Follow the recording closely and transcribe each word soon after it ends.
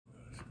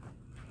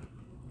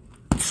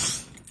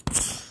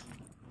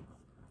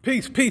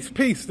Peace, peace,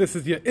 peace. This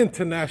is your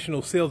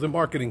international sales and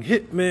marketing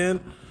hitman,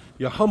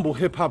 your humble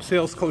hip-hop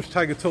sales coach,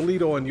 Tiger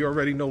Toledo, and you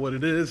already know what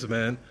it is,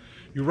 man.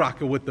 You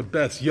rocking with the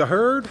best. You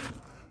heard?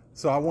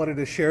 So I wanted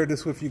to share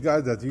this with you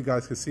guys. As you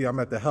guys can see, I'm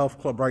at the health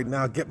club right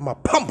now, getting my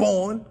pump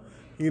on,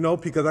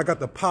 because I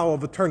got the Power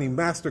of Attorney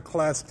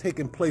Masterclass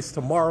taking place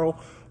tomorrow,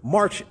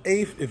 March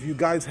 8th. If you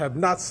guys have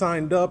not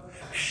signed up,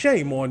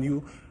 shame on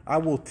you. I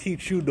will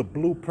teach you the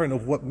blueprint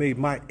of what made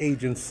my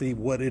agency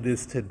what it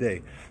is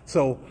today.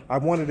 So I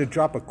wanted to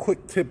drop a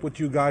quick tip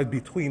with you guys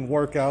between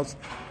workouts,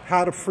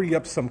 how to free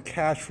up some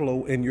cash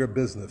flow in your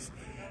business.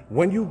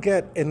 When you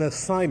get an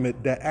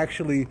assignment that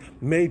actually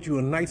made you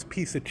a nice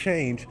piece of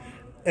change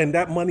and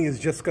that money is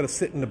just going to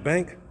sit in the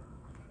bank,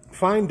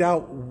 find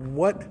out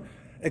what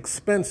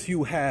expense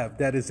you have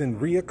that is in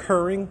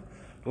reoccurring,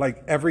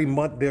 like every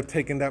month they're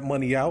taking that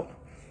money out,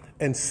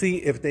 and see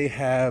if they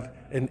have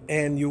an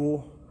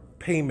annual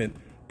payment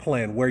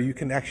plan where you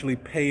can actually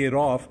pay it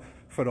off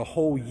for the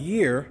whole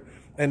year.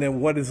 And then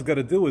what it's going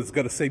to do is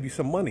going to save you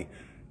some money.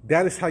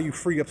 That is how you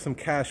free up some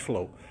cash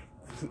flow.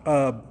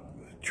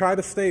 Try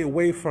to stay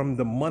away from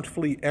the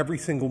monthly, every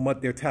single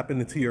month they're tapping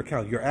into your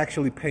account. You're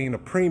actually paying a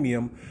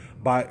premium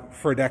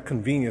for that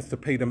convenience to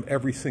pay them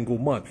every single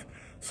month.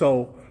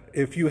 So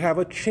if you have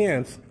a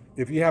chance,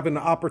 if you have an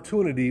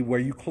opportunity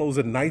where you close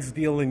a nice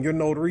deal in your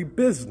notary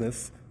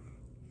business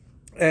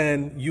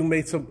and you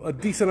made a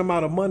decent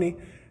amount of money,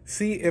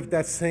 see if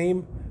that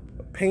same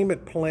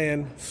payment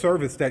plan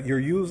service that you're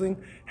using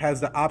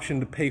has the option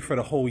to pay for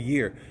the whole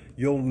year.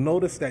 You'll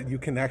notice that you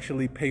can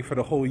actually pay for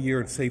the whole year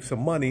and save some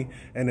money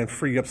and then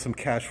free up some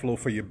cash flow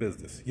for your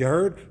business. You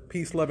heard?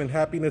 Peace, love, and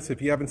happiness.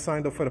 If you haven't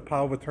signed up for the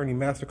Power of Attorney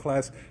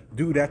Masterclass,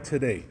 do that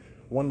today.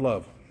 One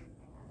love.